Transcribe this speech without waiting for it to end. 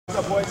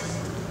What's up, boys?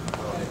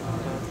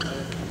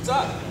 What's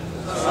up?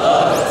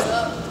 What's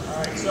up?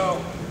 All right,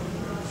 so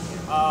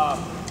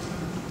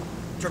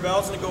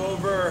Travell's gonna go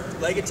over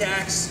leg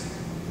attacks.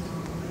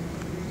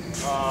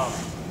 He's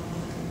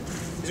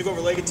gonna go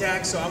over leg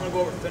attacks. So I'm gonna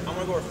go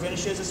over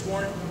finishes this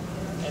morning,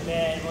 and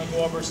then I'm gonna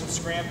go over some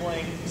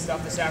scrambling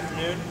stuff this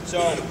afternoon. So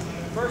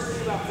first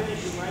thing about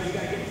finishing, right? You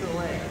gotta get to the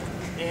leg,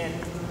 and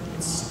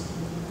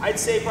I'd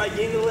say probably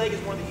getting to the leg is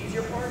one of the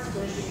easier parts.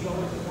 Finishing is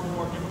always one of the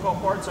more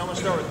difficult parts. So I'm gonna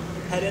start with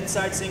head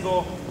inside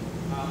single,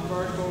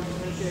 first go to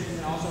finish it, and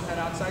then also head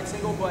outside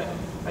single. But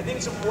I think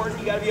it's important,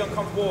 you gotta be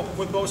uncomfortable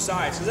with both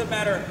sides. It doesn't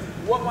matter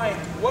what my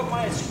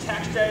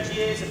attack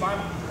strategy is, if I'm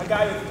a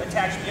guy who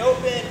attacks me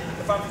open,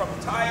 if I'm from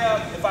a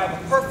tie-up, if I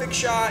have a perfect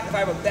shot, if I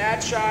have a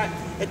bad shot,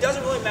 it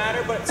doesn't really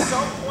matter, but at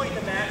some point in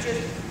the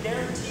matches,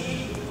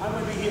 guaranteed, I'm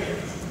gonna be here.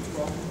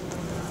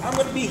 I'm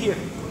gonna be here,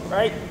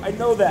 right? I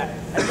know that.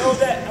 I know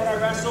that when I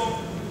wrestle,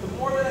 the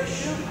more that I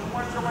shoot, the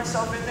more I throw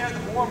myself in there,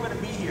 the more I'm gonna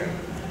be here.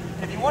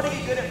 And if you want to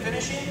get good at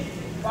finishing,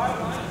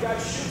 bottom line, you gotta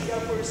shoot, you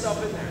gotta put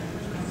yourself in there.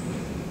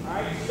 All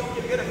right, you don't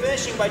get good at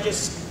finishing by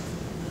just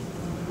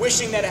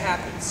wishing that it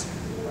happens.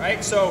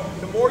 Right? So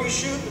the more you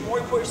shoot, the more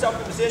you put yourself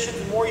in position,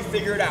 the more you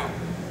figure it out.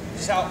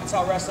 This is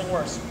how wrestling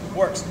works.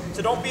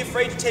 So don't be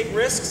afraid to take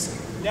risks.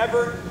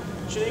 Never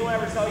should anyone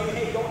ever tell you,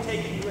 hey, don't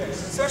take any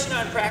risks, especially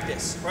not in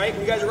practice. Right?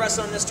 When you guys are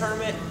wrestling in this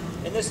tournament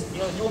and this,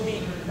 dual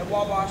meet at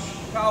Wabash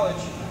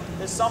College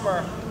this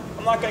summer,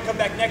 I'm not going to come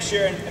back next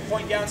year and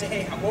point down and say,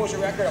 hey, what was your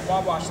record at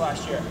Wabash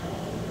last year?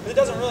 Because it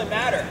doesn't really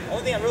matter. The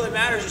only thing that really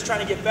matters is trying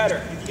to get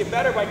better. You get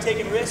better by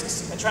taking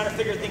risks and trying to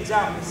figure things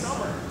out in the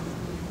summer.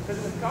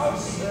 Because in the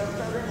college season,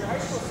 during your high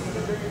school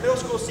season, during your middle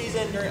school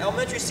season, during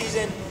elementary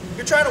season,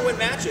 you're trying to win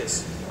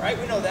matches, right?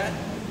 We know that.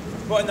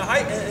 But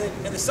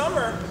in the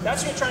summer,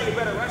 that's when you're trying to get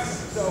better at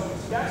wrestling. So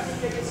that's when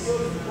you take the skills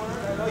that you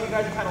learned. I know you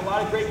guys have had a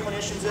lot of great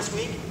clinicians this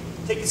week.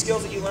 Take the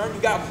skills that you learned, you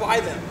got to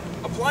apply them.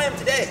 Apply them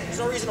today. There's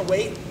no reason to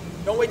wait.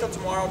 Don't wait till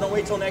tomorrow. Don't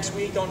wait till next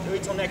week. Don't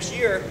wait till next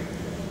year.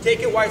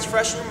 Take it while it's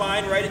fresh in your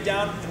mind, write it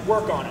down, and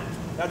work on it.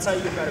 That's how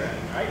you get better at it.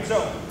 All right?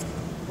 So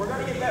we're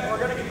gonna get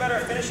better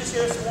at finishes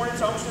here this morning.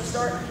 So I'm just gonna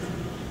start.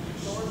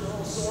 Shoulders are a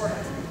little sore,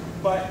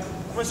 but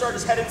I'm gonna start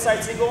this head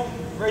inside single.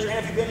 Raise your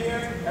hand if you've been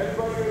here.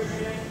 Everybody, raise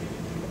your hand.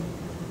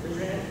 Raise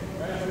your hand.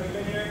 Right? Have you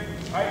been here?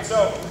 All right.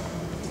 So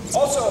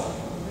also,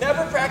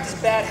 never practice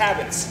bad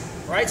habits.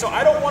 Right? So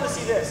I don't want to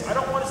see this. I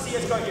don't want to see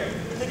us go here.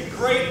 Take a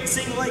great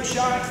single leg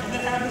shot and then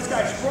have this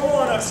guy scroll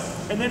on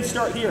us and then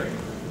start here.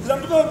 Because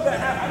I'm developing that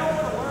habit. I don't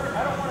want to learn.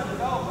 I don't want to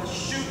develop a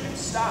shoot and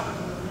stop.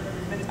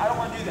 And I don't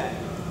want to do that.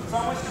 So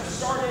I'm just going to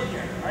start in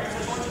here. All right?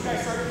 So once you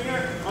guys start in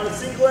here on a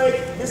single leg,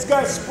 this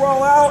guy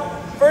sprawl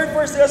out. Very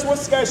first thing, I just want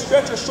this guy to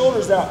stretch his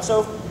shoulders out.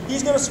 So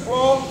he's going to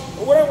sprawl.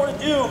 But what I want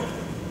to do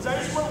is I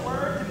just want to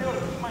learn to be able to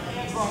keep my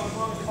hands long as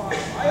long as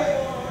possible. I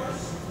have long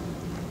arms,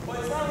 but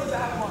it's not really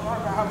about having long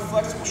arms, but having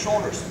flexible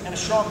shoulders and a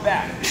strong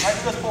back. Right?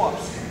 Do those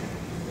pull-ups.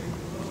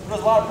 Do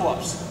those a lot of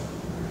pull-ups.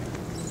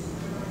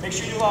 Make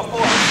sure you do a lot of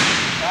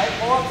pull-ups. Right?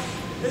 Pull-ups.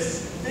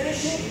 This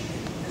finishing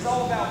is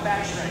all about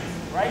back strength.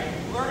 Right?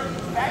 Learning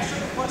back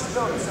strength and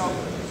flexibility. So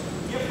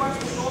you have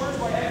flexible shoulders,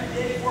 like every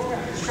day before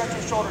practice, stretch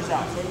your shoulders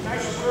out. So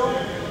nice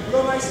and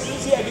real nice and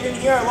easy. I get in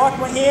here, I lock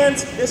my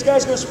hands. This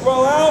guy's going to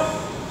sprawl out.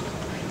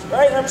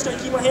 Right? And I'm just going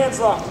to keep my hands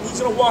locked. And he's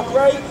going to walk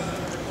right.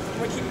 I'm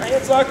going to keep my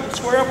hands locked and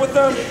square up with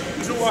him.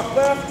 He's going to walk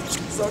left.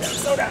 Slow down,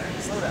 slow down,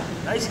 slow down.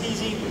 Nice and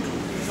easy.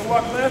 He's going to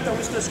walk left. I'm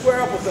just going to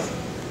square up with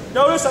him.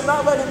 Notice I'm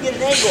not letting him get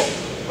an angle.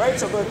 Right?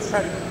 So I'm going to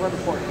try to run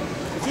the corner.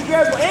 If he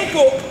grabs my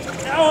ankle,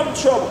 now I'm in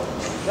trouble.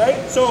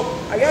 Right? So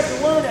I have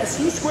to learn as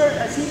he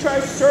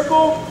tries to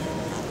circle.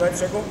 Go ahead,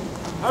 circle.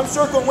 I'm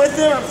circling with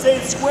him. I'm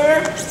staying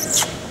square.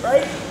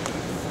 Right?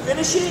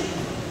 Finishing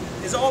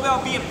is all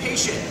about being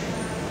patient.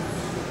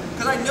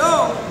 Because I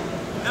know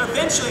that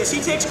eventually, as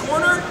he takes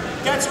corner,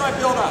 that's when I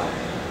build up.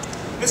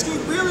 It's going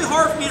to be really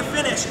hard for me to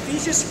finish. If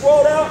he's just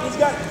sprawled out, he's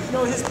got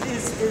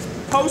his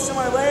posts in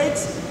my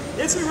legs,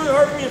 it's going to be really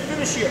hard for me to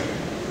finish here.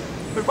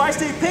 But if I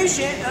stay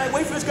patient and I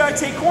wait for this guy to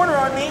take corner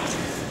on me,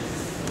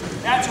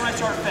 that's when I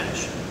start to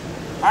finish.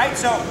 Alright,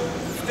 so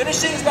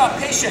finishing is about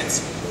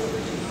patience.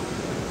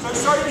 So I'm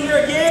starting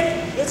here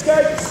again. This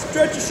guy,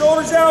 stretch your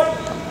shoulders out.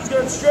 He's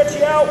going to stretch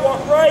you out,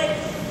 walk right.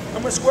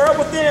 I'm going to square up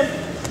with him,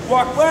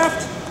 walk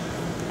left,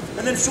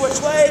 and then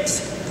switch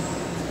legs.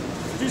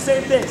 Do the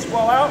same thing,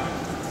 sprawl out.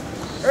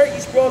 Alright, he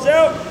sprawls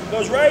out,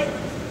 goes right.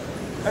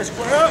 I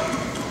square up,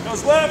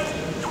 goes left,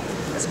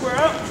 I square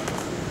up.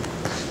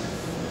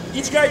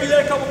 Each guy do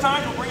that a couple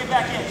times, we'll bring it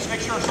back in. Just make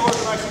sure our shoulders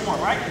are nice and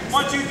warm, right?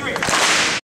 1, 2, 3.